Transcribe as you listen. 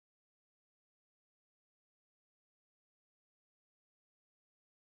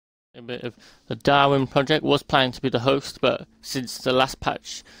A bit of the Darwin project. Was planning to be the host, but since the last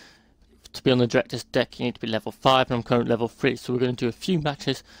patch, to be on the director's deck, you need to be level 5, and I'm currently level 3, so we're going to do a few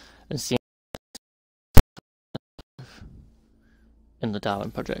matches and see in the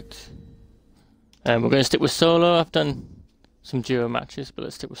Darwin project. And we're going to stick with solo. I've done some duo matches, but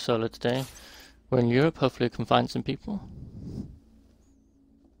let's stick with solo today. We're in Europe, hopefully we can find some people.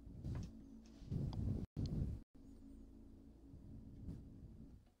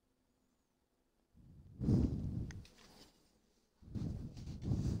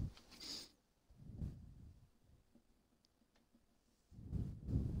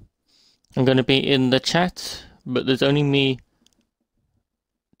 I'm going to be in the chat, but there's only me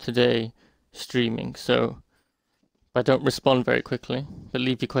today streaming, so if I don't respond very quickly, but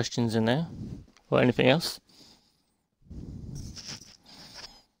leave your questions in there or anything else.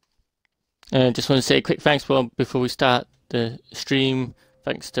 Just want to say a quick thanks before we start the stream.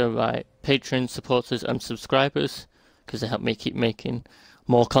 Thanks to my patrons, supporters and subscribers, because they help me keep making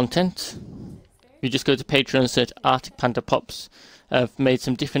more content. You just go to Patreon and search Arctic Panda Pops. I've made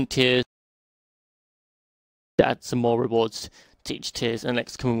some different tiers to add some more rewards to each tiers in the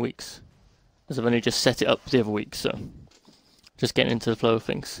next coming weeks, as I've only just set it up the other week, so just getting into the flow of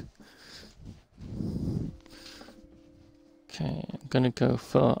things. Okay, I'm gonna go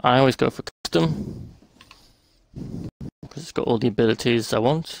for, I always go for custom because it's got all the abilities I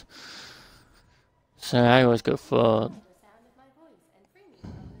want, so I always go for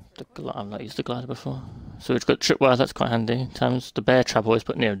the glider. I've not used the glider before, so we've got tripwire, that's quite handy. Times the bear trap always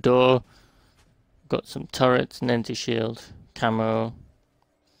put near a door. Got some turrets, an empty shield, camo.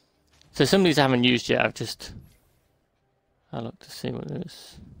 So some of these I haven't used yet, I've just had a look to see what it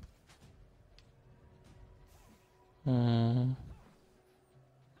is.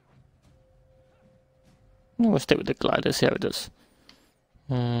 We'll stick with the glider, see how it does.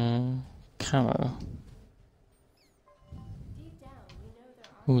 Camo.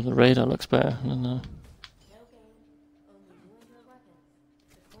 Ooh, the radar looks better. I don't know.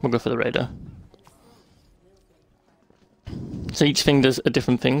 We'll go for the radar. So each thing does a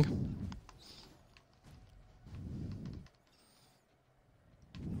different thing.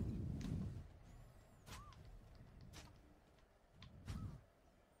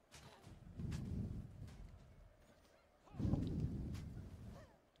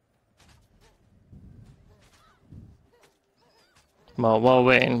 Well, while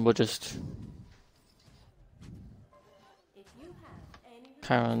waiting, we'll just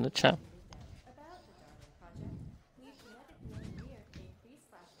carry on the chat.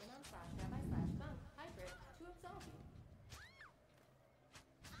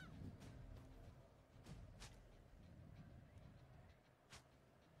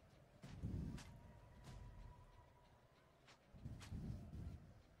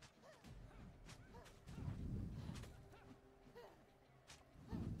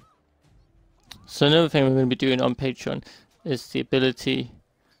 So another thing we're going to be doing on Patreon is the ability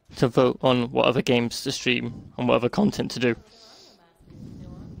to vote on what other games to stream and what other content to do.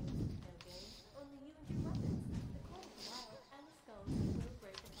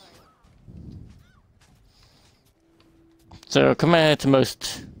 So compared to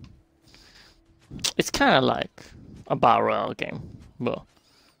most, it's kind of like a battle royale game, but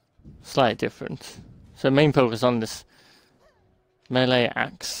slightly different. So main focus on this melee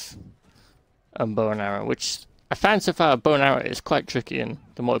axe and bow and arrow, which I found so far bow and arrow is quite tricky in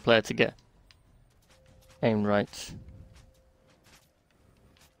the multiplayer to get aimed right.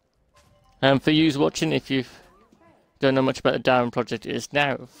 And for you watching, if you don't know much about the Darwin project, it is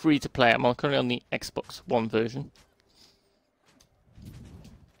now free to play. I'm currently on the Xbox One version.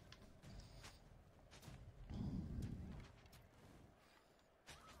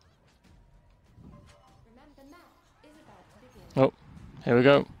 Oh, here we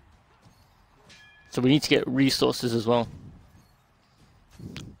go. So we need to get resources as well.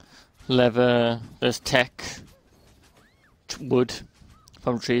 Leather, there's tech, wood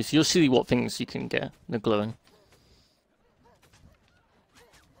from trees. You'll see what things you can get. They're glowing.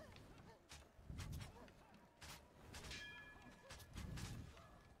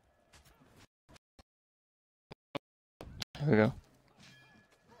 Here we go.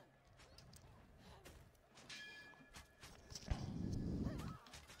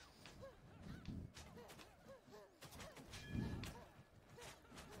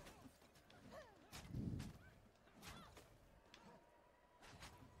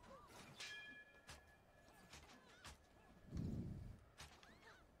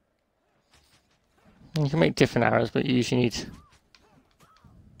 You can make different arrows, but you usually need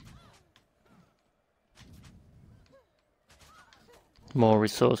More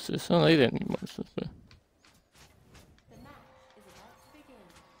resources. Oh, they didn't need more resources. But...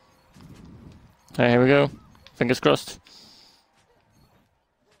 Alright, here we go. Fingers crossed.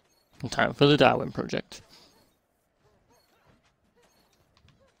 Time for the Darwin project.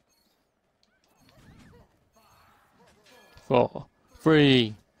 Four,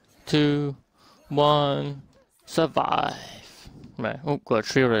 3, 2, 1, survive. Right, oh, got a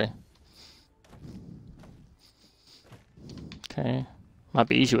tree already. Okay, might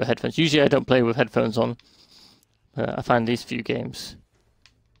be easier with headphones. Usually I don't play with headphones on, but I find these few games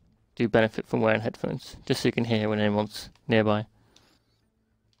do benefit from wearing headphones, just so you can hear when anyone's nearby.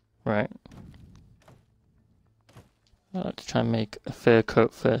 Right. I'd like to try and make a fur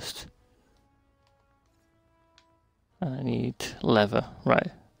coat first. And I need leather.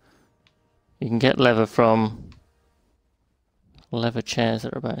 Right. You can get leather from leather chairs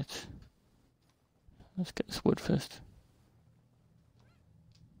that are about. Let's get this wood first.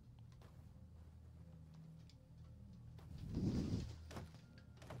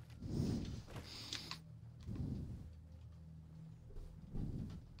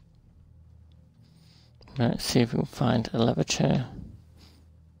 Let's see if we can find a leather chair.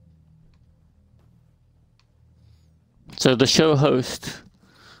 So the show host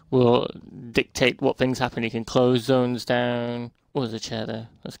will dictate what things happen. You can close zones down. Oh, there's a chair there.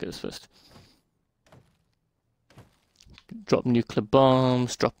 Let's get this first. Drop nuclear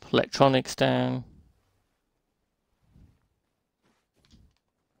bombs, drop electronics down.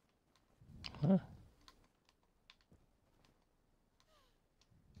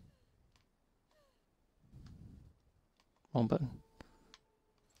 One button.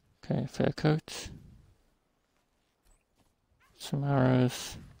 Okay, fur coat. Some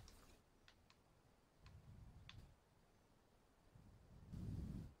arrows.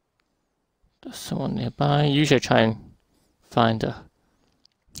 There's someone nearby. Usually I try and find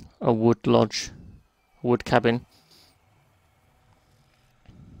a wood lodge, a wood cabin.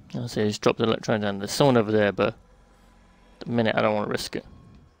 I'll say he's dropped the electron down. There's someone over there, but at the minute I don't want to risk it.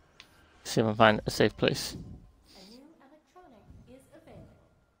 See if I can find a safe place. A new electronic is available.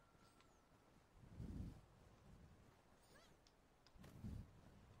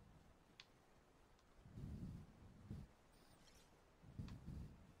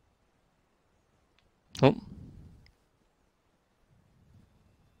 Oh.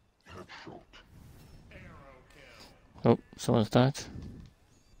 Oh, someone's died.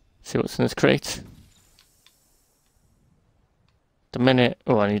 See what's in this crate. The minute...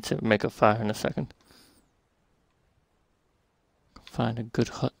 Oh, I need to make a fire in a second. Find a good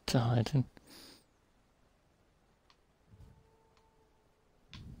hut to hide in.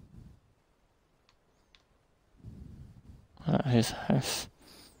 Here's a house.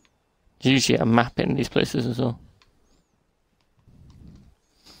 There's usually a map in these places as well.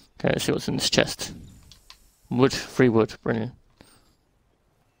 Okay, let's see what's in this chest. Wood, free wood, brilliant.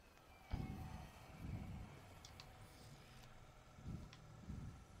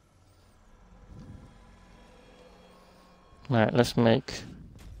 Alright, let's make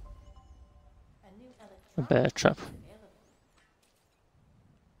a bear trap.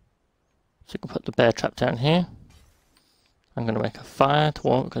 So you can put the bear trap down here. I'm going to make a fire to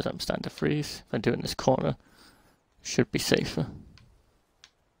warm because I'm starting to freeze. If I do it in this corner, it should be safer.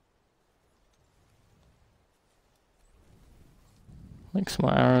 Make some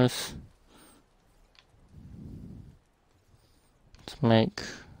more arrows. Let's make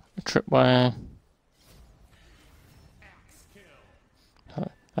a tripwire.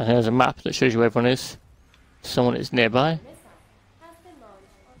 And there's a map that shows you where everyone is. Someone is nearby.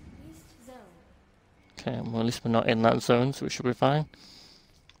 Okay, well at least we're not in that zone, so we should be fine.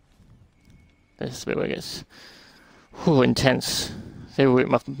 This is a bit where it gets intense. Me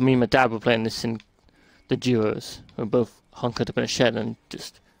and my dad were playing this in the duos. We were both hunkered up in a shed and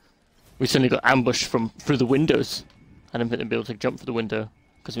we suddenly got ambushed from through the windows. I didn't think they'd be able to jump through the window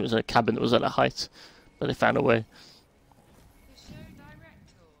because it was a cabin that was at a height, but they found a way.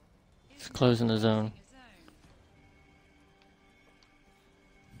 It's closing the zone.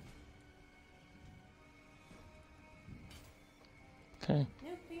 Okay.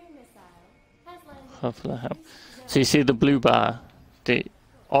 Hopefully that helps. So you see the blue bar, the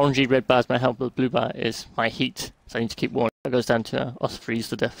orangey red bar is my health, but the blue bar is my heat. So I need to keep warm. It goes down to us freeze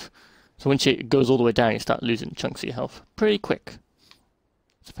to death. So once it goes all the way down, you start losing chunks of your health pretty quick.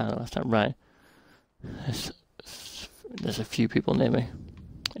 It's found it last time. Right. There's a few people near me.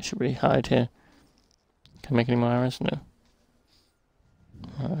 I should really hide here. Can I make any more arrows? No.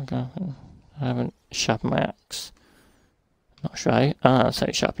 I haven't sharpened my axe. Not sure. That's how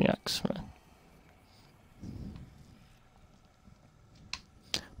you sharpen your axe. Right.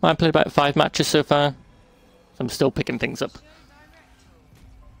 I played about 5 matches so far. I'm still picking things up.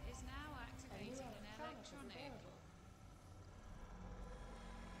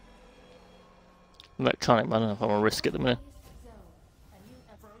 Electronic, I don't know if I want to risk it at the minute.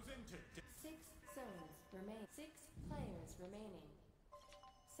 Six zones remain. 6 players remaining.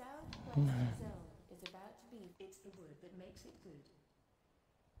 Southwest zone is about to be. It's the word that makes it good.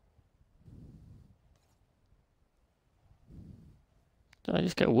 Did I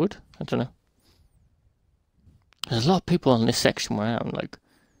just get wood? I don't know. There's a lot of people on this section where I am. Like,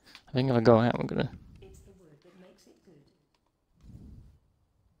 I think if I go out, I'm gonna. It's the word that makes it good.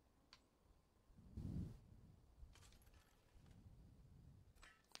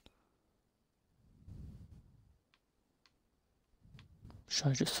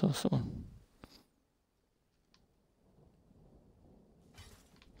 Sure, I just saw someone.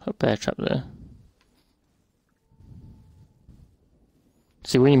 A bear trap there.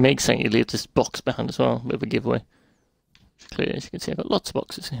 See, when you make something, you leave this box behind as well. Bit of a giveaway. Clearly, as you can see, I've got lots of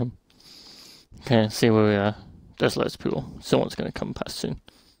boxes in him. Okay, see where we are. There's loads of people. Someone's going to come past soon.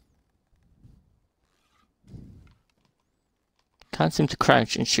 Can't seem to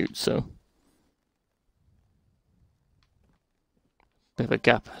crouch and shoot, so. Bit of a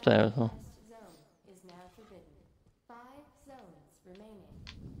gap there as well. Zone is now forbidden. 5 zones remaining.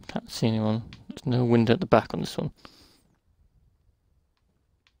 Can't see anyone. There's no window at the back on this one.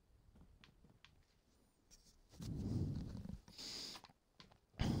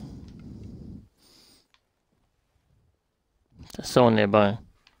 There's someone nearby. I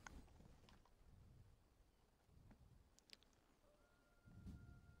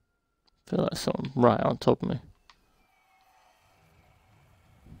feel like someone right on top of me.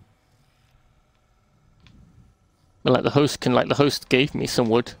 But like the host gave me some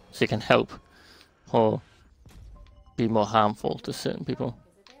wood so he can help or be more harmful to certain people.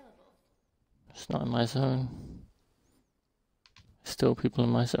 It's not in my zone. Still people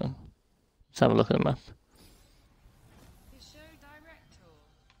in my zone. Let's have a look at the map. The show director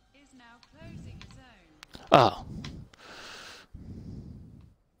is now closing zone. Oh.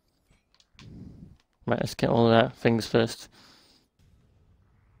 Right, let's get all of that things first.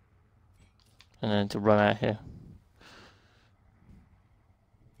 And then to run out here.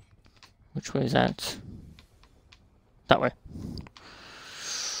 Which way is that? That way.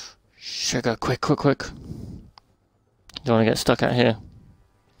 Sugar, quick. Don't want to get stuck out here.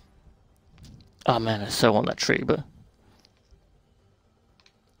 Oh man, I so want that tree, but...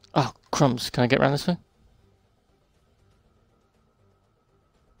 Oh, crumbs. Can I get around this way?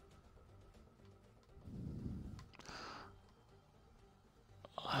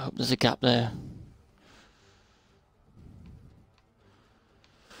 I hope there's a gap there.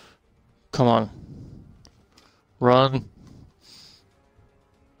 Come on. Run.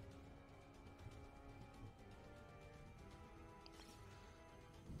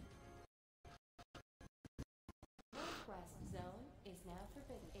 Northwest zone is now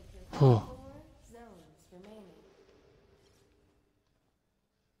forbidden. If you're Whew. 4 zones remaining.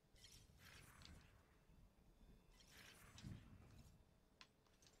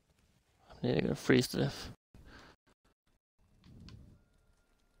 I'm nearly gonna freeze to death.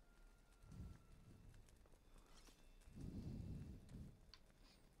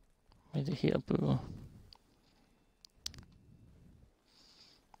 Made the heat up a little.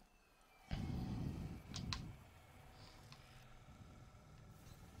 The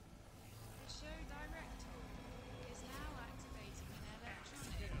show director is now activating an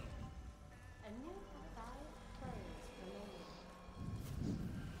electronic. A new 5 players remaining.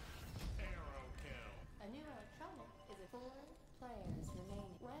 A new electronic is a 4 players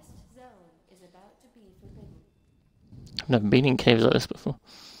remaining. West zone is about to be forbidden. I've never been in caves like this before.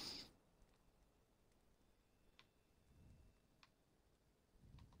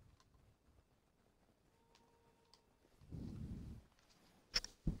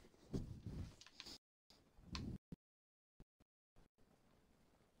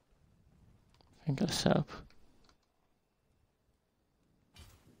 I think I'll set up.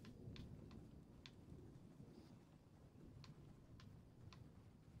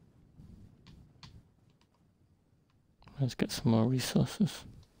 Let's get some more resources.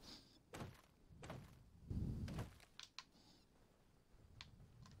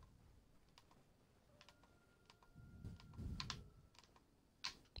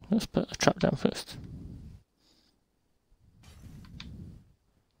 Let's put a trap down first.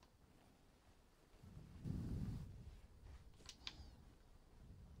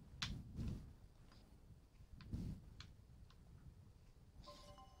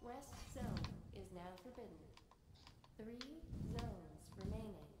 West zone is now forbidden. 3 zones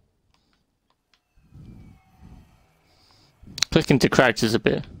remaining. Clicking to crouch is a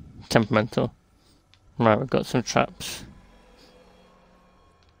bit temperamental. Right, we've got some traps.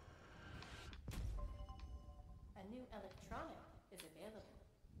 A new electronic is available.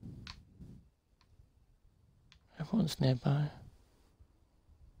 Everyone's nearby.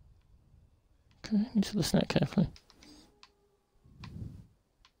 Okay, need to listen out carefully.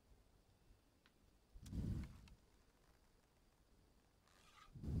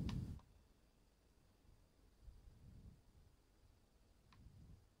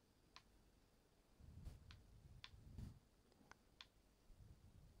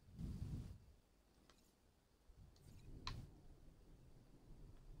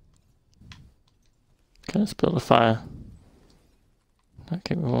 Okay, let's build a fire.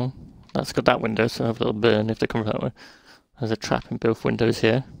 Okay, well, that's got that window, so I have a little burn if they come that way. There's a trap in both windows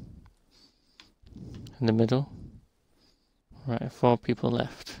here. In the middle. Right, 4 people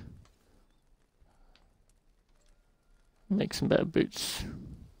left. Make some better boots.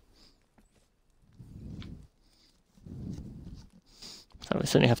 So we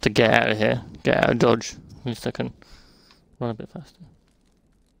certainly have to get out of here. Get out of dodge. At least I can run a bit faster.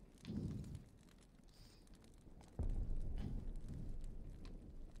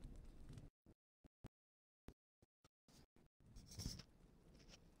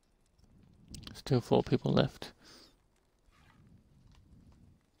 Still 4 people left.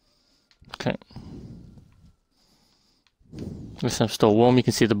 Okay. This I'm still warm. You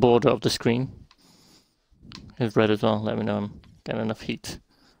can see the border of the screen is red as well. Let me know I'm getting enough heat.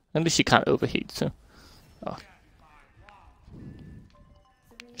 At least you can't overheat, so. Oh.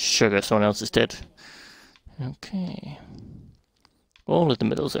 Sugar, someone else is dead. Okay. All of the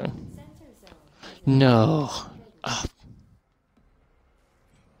middle zone. No. Oh.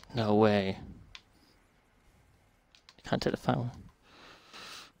 No way. Can't take the fire.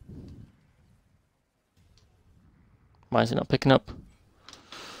 Why is it not picking up?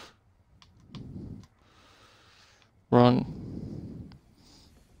 Run.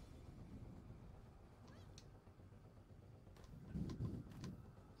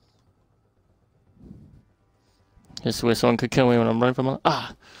 This is where someone could kill me when I'm running from a...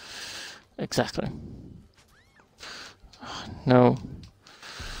 Ah! Exactly. No.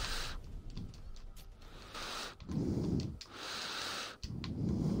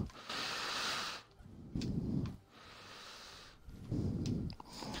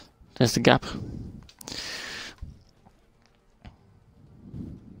 There's the gap.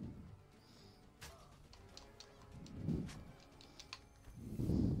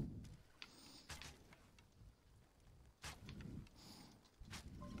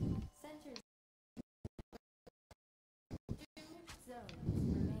 Center zone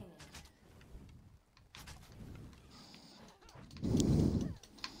remaining.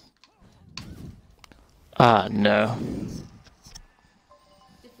 Ah, no.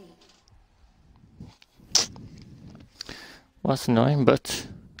 Defeat. Well, that's annoying, but...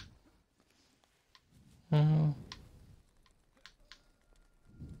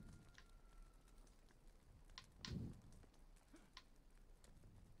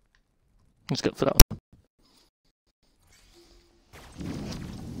 Let's go for that one.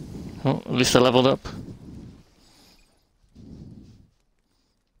 Oh, at least I leveled up.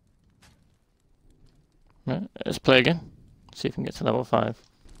 Right, let's play again. See if we can get to level 5.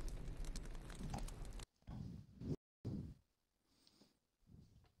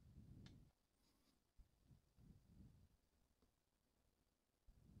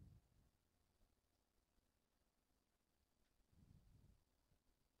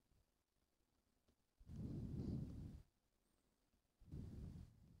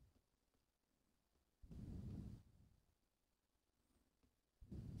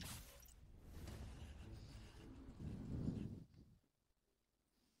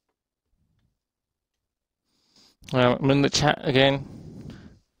 I'm in the chat again.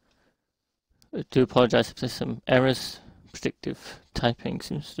 I do apologise if there's some errors. Predictive typing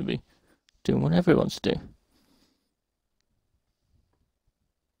seems to be doing whatever it wants to do.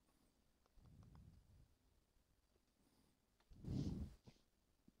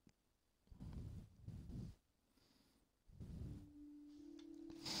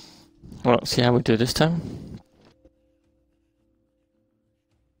 Well, let's see how we do this time.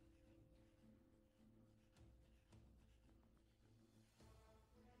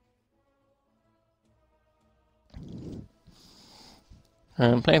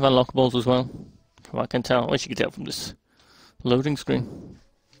 Plenty of unlockables as well, from what I can tell. I wish you could tell from this loading screen.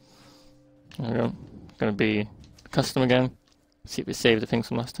 There we go. Going to be custom again. See if we saved the things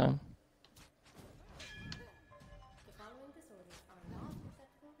from last time. The following disorders are not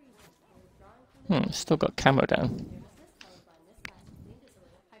acceptable reasons for withdrawing from Still got camo down. the assist held by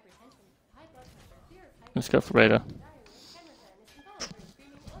Let's go for radar. Darwin, camera fan is compatible for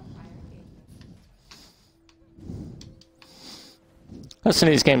streaming or prior engagement. That's in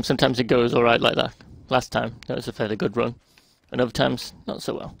these games, sometimes it goes alright like that. Last time, that was a fairly good run. And other times, not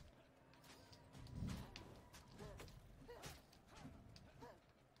so well.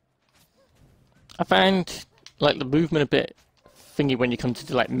 I find, like, the movement a bit thingy when you come to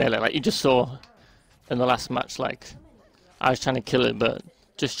do, like, melee. Like, you just saw in the last match, like, I was trying to kill it, but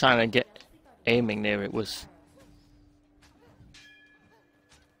just trying to get aiming near it was...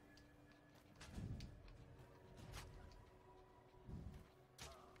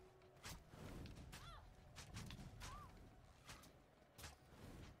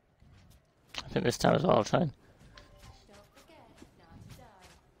 I think this time as well I'll try and Don't forget not to die.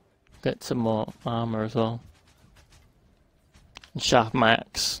 get some more armor as well. And sharpen my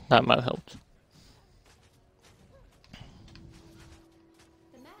axe, that might have helped.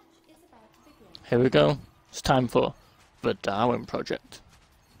 The match is about to begin. Here we go. It's time for the Darwin project.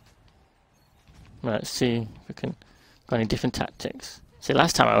 Right, let's see if we can got any different tactics. See,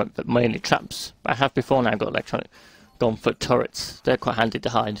 last time I went for mainly traps. I have before now got electronic gone for turrets. They're quite handy to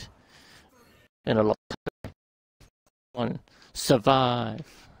hide in a lot. One survive.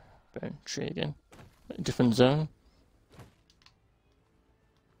 Very intriguing. A different zone.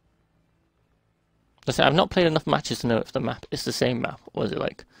 I say I've not played enough matches to know if the map is the same map or is it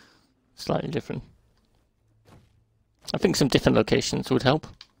like slightly different. I think some different locations would help.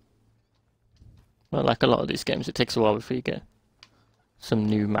 Well, like a lot of these games, it takes a while before you get some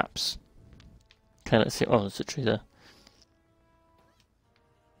new maps. Okay, let's see. Oh, there's a tree there.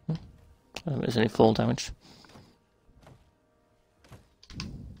 I don't think there's any fall damage.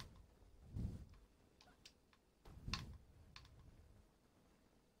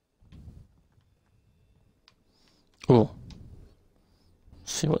 Oh.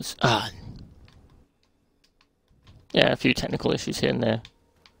 See what's... Yeah, a few technical issues here and there.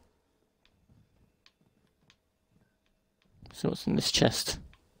 See what's in this chest.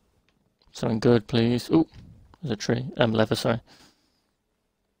 Something good, please. Ooh, there's a tree. Leather, sorry.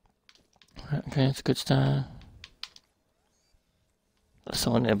 Right, okay, it's a good start. There's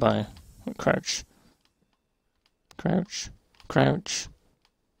someone nearby. Crouch. Crouch. Crouch.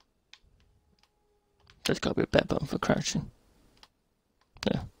 There's got to be a better button for crouching.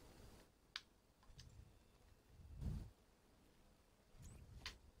 Yeah.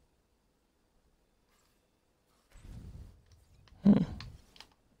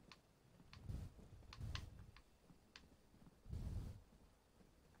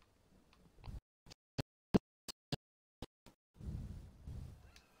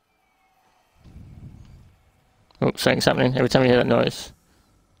 Oh, something's happening. Every time you hear that noise,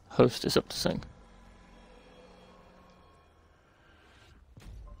 host is up to sing.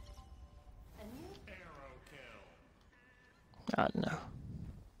 A new I don't know.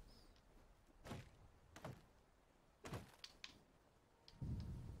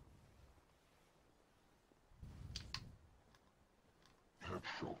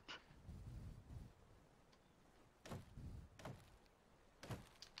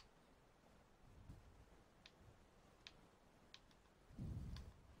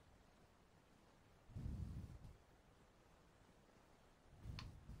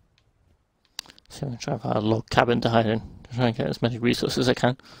 So I'm going to try to find a log cabin to hide in. To try and get as many resources as I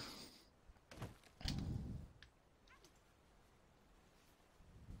can.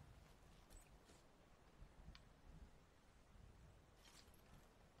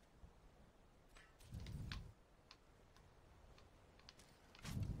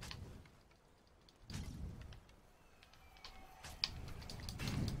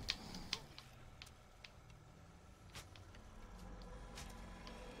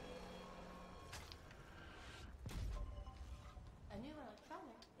 A new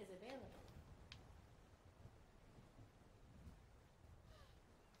electronic is available.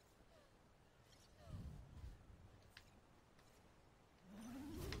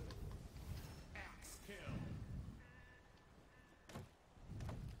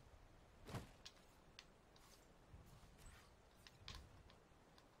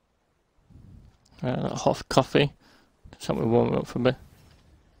 Hot coffee. Something warm up for a bit.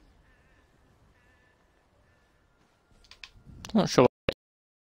 Not sure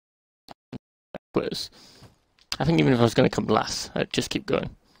what it is. I think even if I was going to come last, I'd just keep going.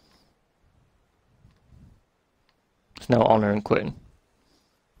 There's no honour in quitting.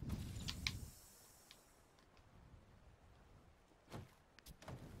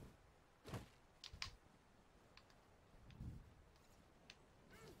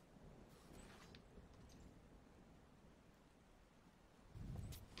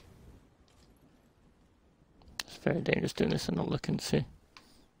 very dangerous doing this and not looking to see.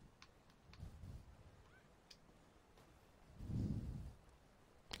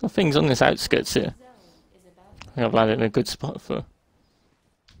 Got things on this outskirts here. Zone is about to I think I've landed in a good spot for.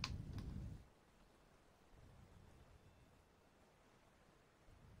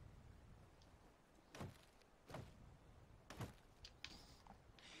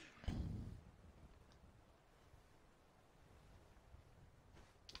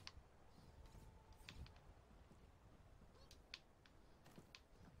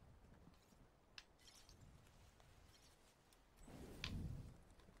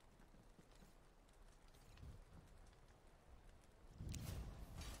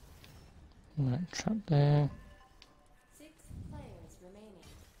 Right, trap there. 6 players remaining.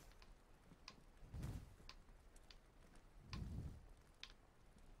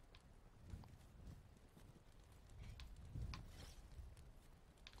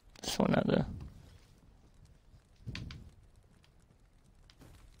 This one out there.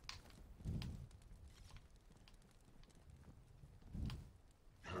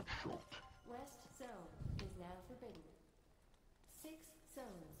 West zone is now forbidden. 6 zones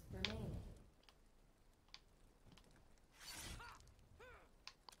remaining.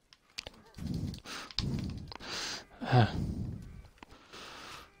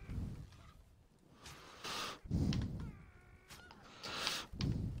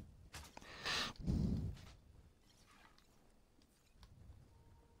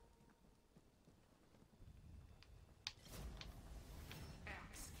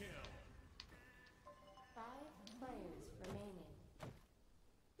 Five players remaining.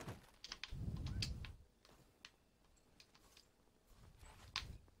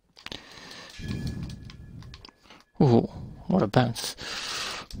 Ooh, what a bounce.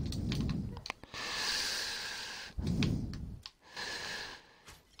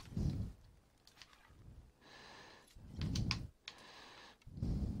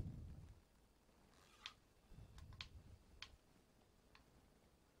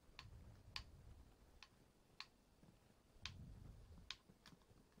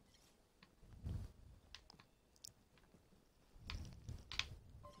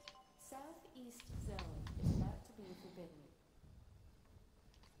 Southeast zone is about to be forbidden.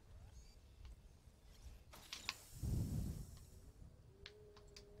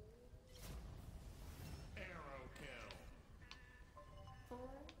 Arrow kill. 4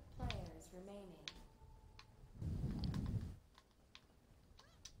 players remaining.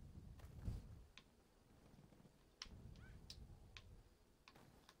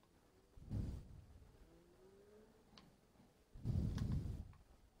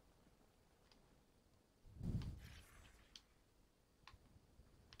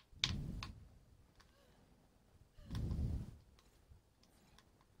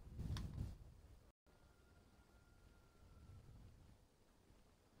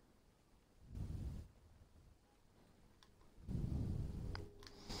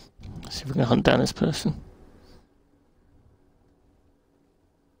 Let's see if we can hunt down this person.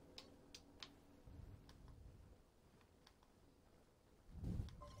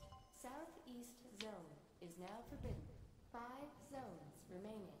 Southeast zone is now forbidden. 5 zones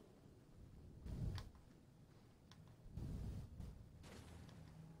remaining.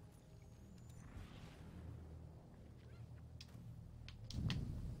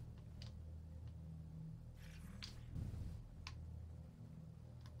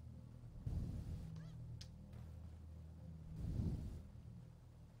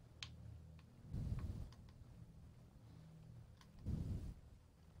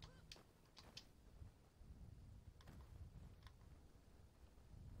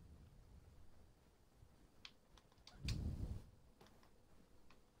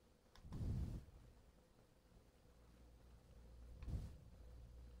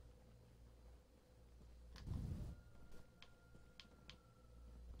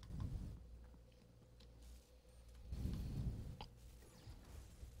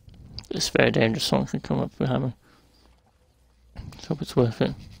 This very dangerous one can come up behind me. Let's hope it's worth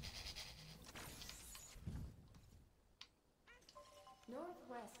it.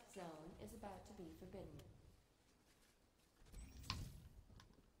 Northwest zone is about to be forbidden.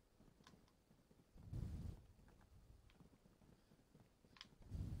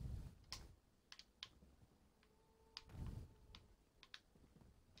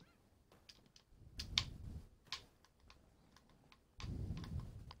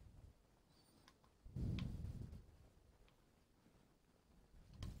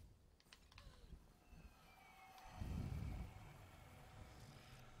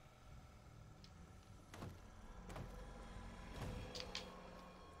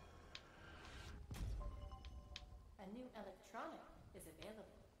 new electronic is available.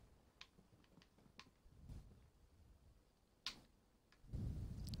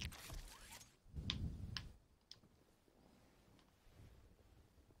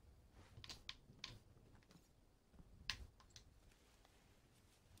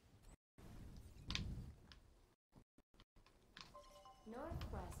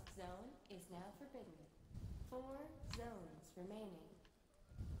 Northwest zone is now forbidden. 4 zones remaining.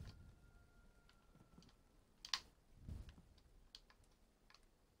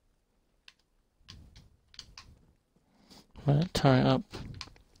 Right, tie it up.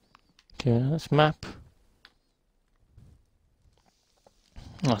 Okay, let's map.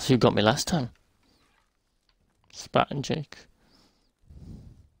 Oh, so you got me last time. Spat and Jake.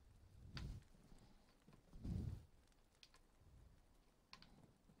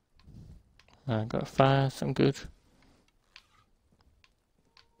 I got a fire, so I'm good.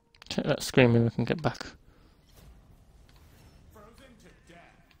 Check that screen, maybe we can get back. Frozen to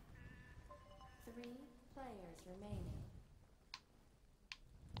death. 3 players remaining.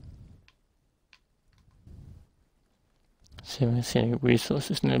 See if I see any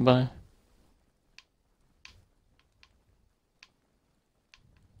resources nearby.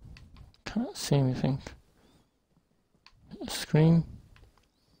 Can't see anything. Screen.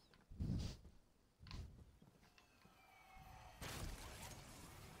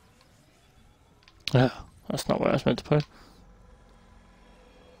 Oh, that's not where I was meant to put it.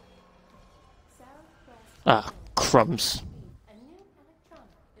 Southwest Ah, zone. crumbs. A new electronic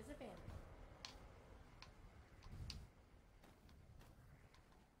is available.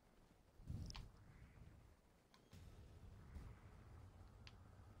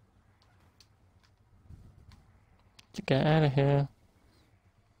 To get out of here.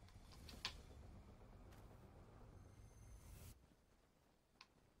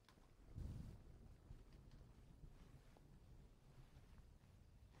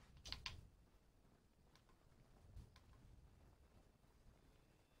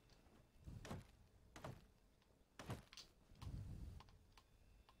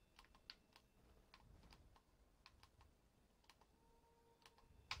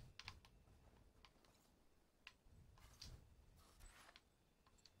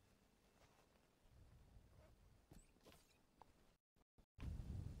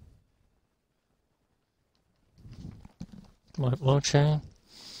 White wall chain.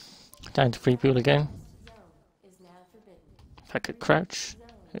 Down to free build again. Zone is now forbidden. If I could crouch,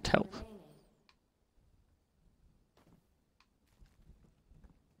 Zones it'd help. remaining.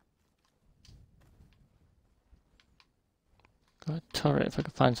 Got a turret if I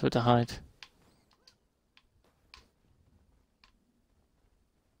could find somewhere to hide.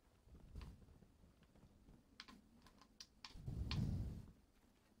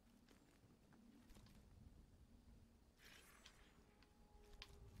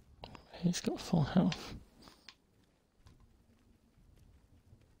 He's got full health.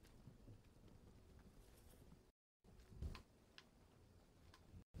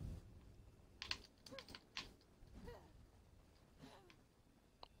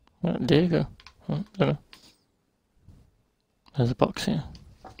 Well, there you go. Oh, don't know. There's a box here.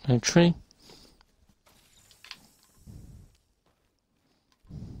 No tree.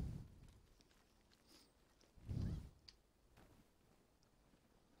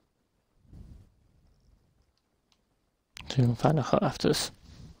 So we can find a hut after this.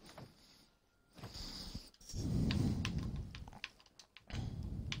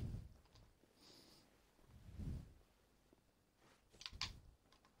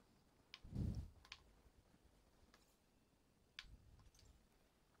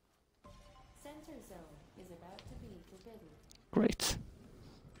 Center zone is about to be forbidden. Great.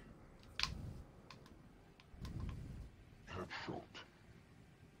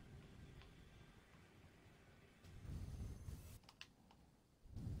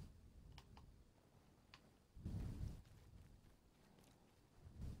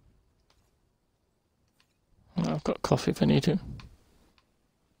 I've got coffee if I need it.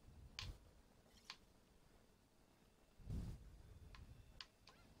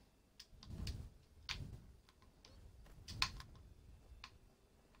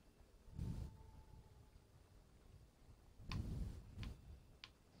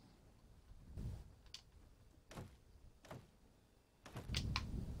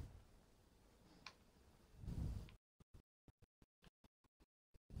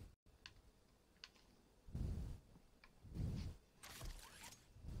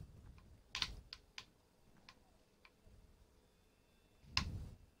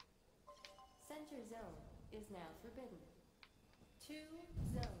 Center zone is now forbidden. 2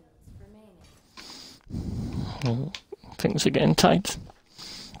 zones remaining. Things are getting tight.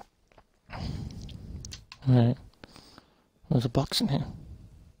 Right. There's a box in here.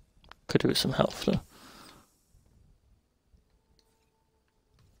 Could do with some health though.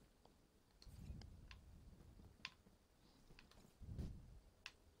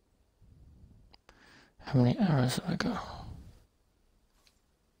 How many arrows have I got?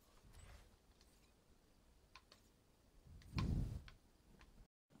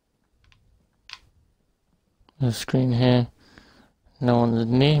 There's a screen here. No one's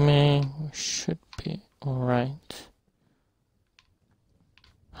near me. We should be alright.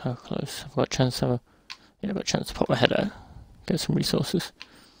 How close? I've got a chance to have a... Yeah, I've got a chance to pop my head out. Get some resources.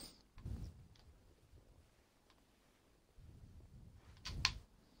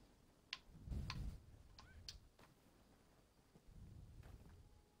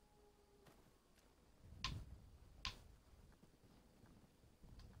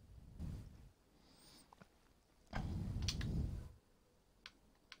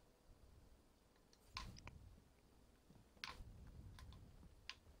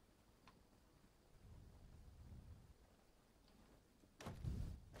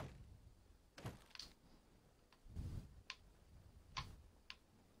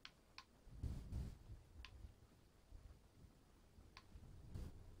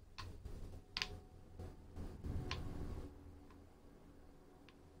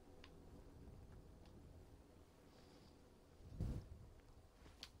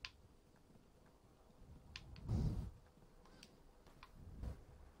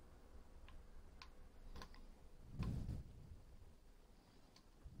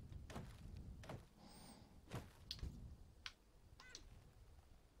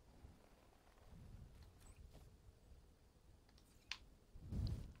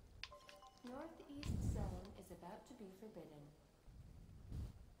 Northeast zone is about to be forbidden.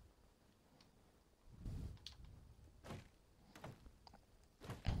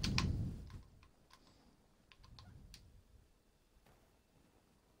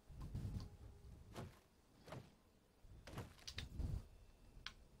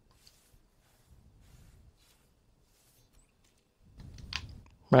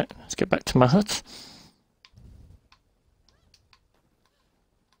 Right, let's get back to my hut.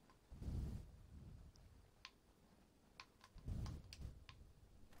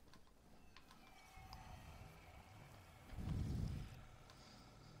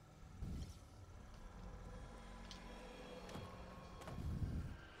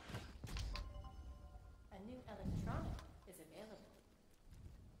 A new electronic is available.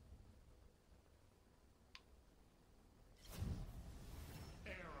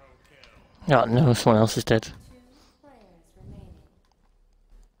 Oh no, someone else is dead. 2 players remaining.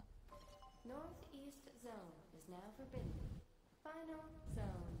 Northeast zone is now forbidden. Final zone.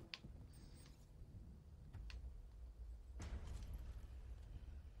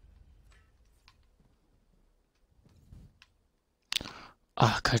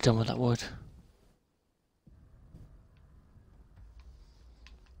 Ah, I could have done with that wood.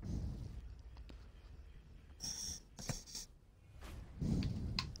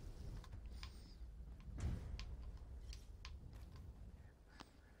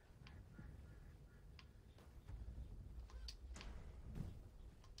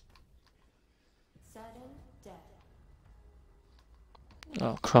 Sudden death.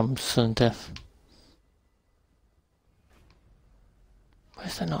 Oh, crumbs, sudden death. Why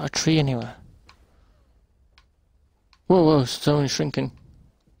is there not a tree anywhere? Whoa, whoa, it's only shrinking.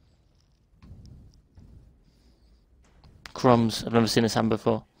 Crumbs, I've never seen this hand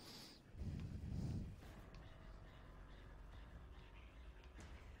before.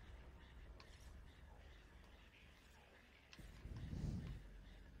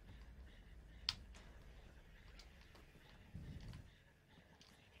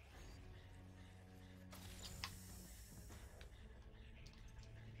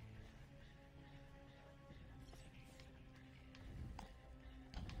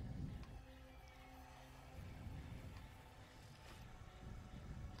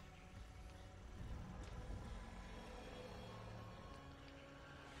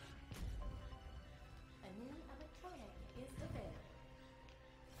 A new electronic is available.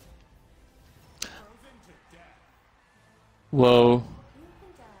 Frozen to death. Whoa, You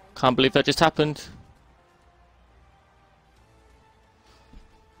can die. can't believe that just happened.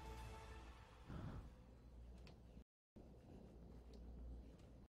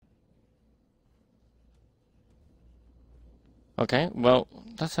 Okay, well,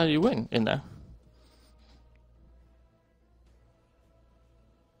 that's how you win in there.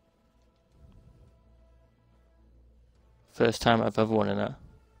 First time I've ever won in there.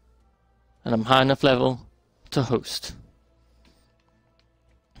 And I'm high enough level to host.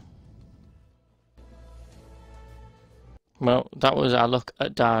 Well, that was our look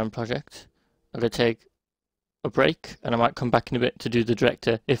at Darwin project. I'm going to take a break and I might come back in a bit to do the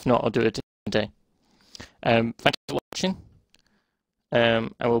director. If not, I'll do it today. Thank you for watching.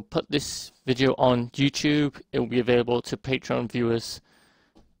 I will put this video on YouTube. It will be available to Patreon viewers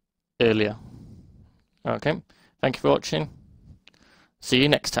earlier. Okay, thank you for watching. See you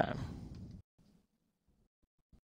next time.